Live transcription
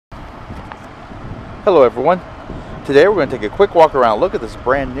Hello everyone. Today we're going to take a quick walk around look at this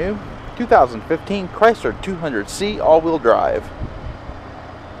brand new 2015 Chrysler 200C all-wheel drive.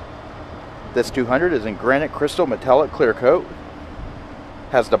 This 200 is in granite crystal metallic clear coat.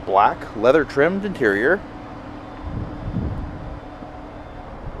 Has the black leather trimmed interior.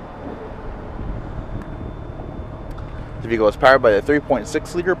 The vehicle is powered by a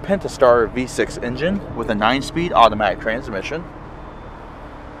 3.6 liter Pentastar V6 engine with a 9-speed automatic transmission.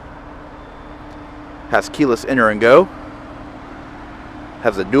 Has keyless enter and go.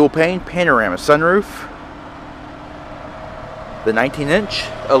 Has a dual pane panorama sunroof. The 19-inch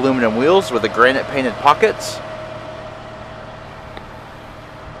aluminum wheels with the granite painted pockets.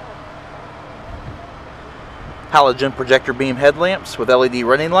 Halogen projector beam headlamps with LED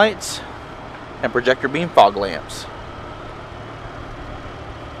running lights and projector beam fog lamps.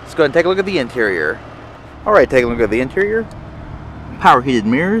 Let's go ahead and take a look at the interior. Alright, take a look at the interior. Power heated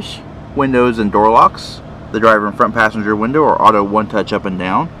mirrors, windows and door locks. The driver and front passenger window are auto one-touch up and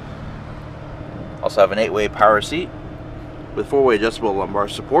down. Also have an 8-way power seat with 4-way adjustable lumbar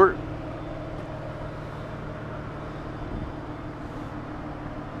support.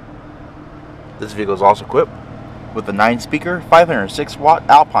 This vehicle is also equipped with a 9-speaker, 506-watt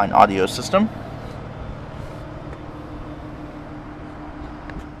Alpine audio system.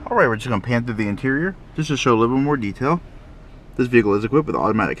 Alright, we're just going to pan through the interior just to show a little bit more detail. This vehicle is equipped with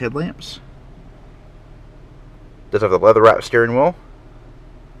automatic headlamps. Does have the leather wrapped steering wheel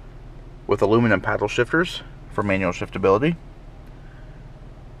with aluminum paddle shifters for manual shiftability.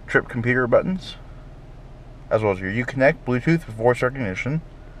 Trip computer buttons, as well as your Uconnect Bluetooth with voice recognition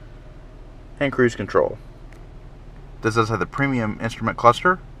and cruise control. This does have the premium instrument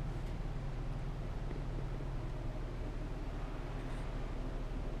cluster.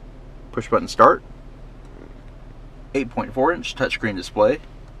 Push button start. 8.4-inch touchscreen display.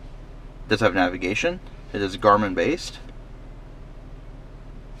 Does have navigation. It is Garmin based.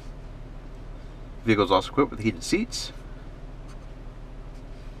 Vehicle is also equipped with heated seats,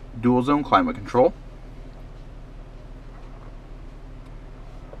 dual zone climate control,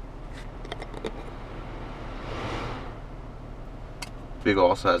 vehicle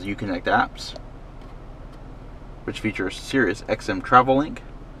also has Uconnect apps, which features Sirius XM Travel Link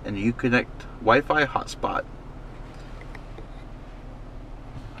and a Uconnect Wi-Fi hotspot.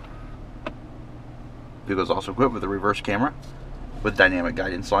 Vehicle is also equipped with a reverse camera with dynamic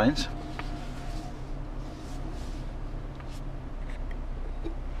guidance lines.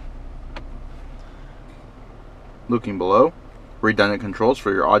 Looking below, redundant controls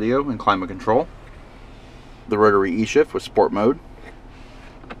for your audio and climate control. The rotary E-shift with sport mode.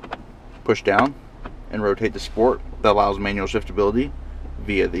 Push down and rotate to sport that allows manual shiftability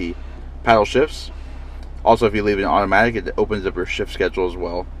via the paddle shifts. Also, if you leave it in automatic, it opens up your shift schedule as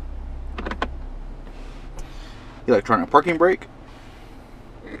well. Electronic parking brake.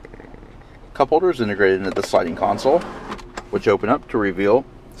 Cup holders integrated into the sliding console, which open up to reveal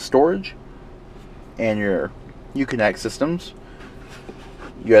storage and your Uconnect systems,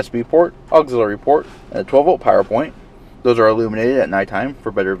 USB port, auxiliary port, and a 12-volt power point. Those are illuminated at nighttime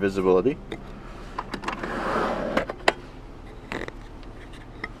for better visibility.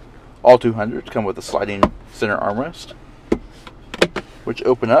 All 200s come with a sliding center armrest, which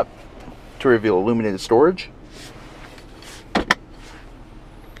open up to reveal illuminated storage.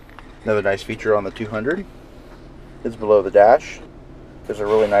 Another nice feature on the 200 is below the dash. There's a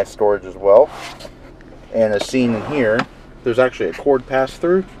really nice storage as well. And as seen in here, there's actually a cord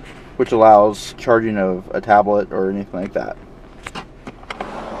pass-through, which allows charging of a tablet or anything like that.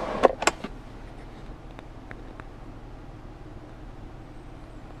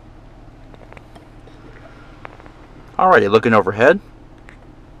 Alrighty, looking overhead,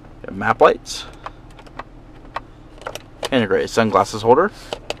 you have map lights, integrated sunglasses holder,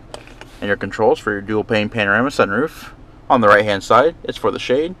 and your controls for your dual pane panorama sunroof. On the right hand side, it's for the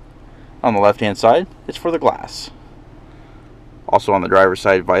shade. On the left hand side, it's for the glass. Also on the driver's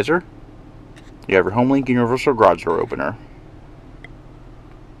side visor, you have your HomeLink universal garage door opener.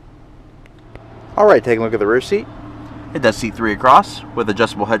 Alright, taking a look at the rear seat. It does seat 3 across with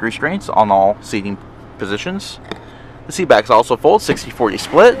adjustable head restraints on all seating positions. The seat backs also fold 60-40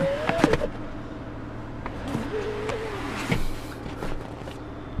 split.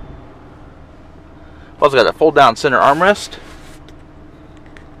 Also got a fold down center armrest,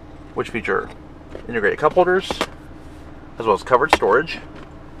 which feature integrated cup holders as well as covered storage.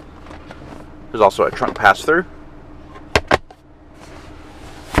 There's also a trunk pass-through.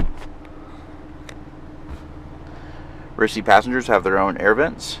 Rear seat passengers have their own air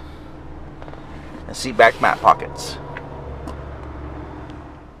vents and seat back mat pockets.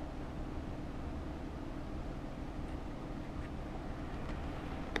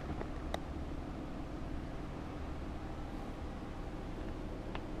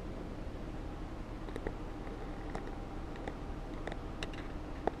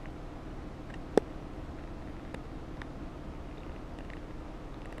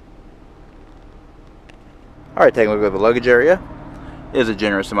 Alright, taking a look at the luggage area. It is a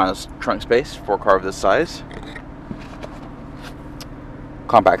generous amount of trunk space for a car of this size.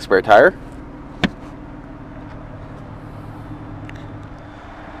 Compact spare tire.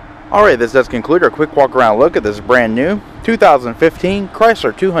 Alright, this does conclude our quick walk around look at this brand new 2015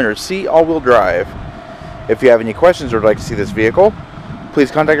 Chrysler 200C all-wheel drive. If you have any questions or would like to see this vehicle,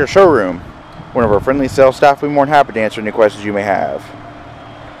 please contact our showroom. One of our friendly sales staff will be more than happy to answer any questions you may have.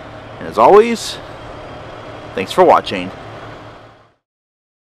 And as always, thanks for watching.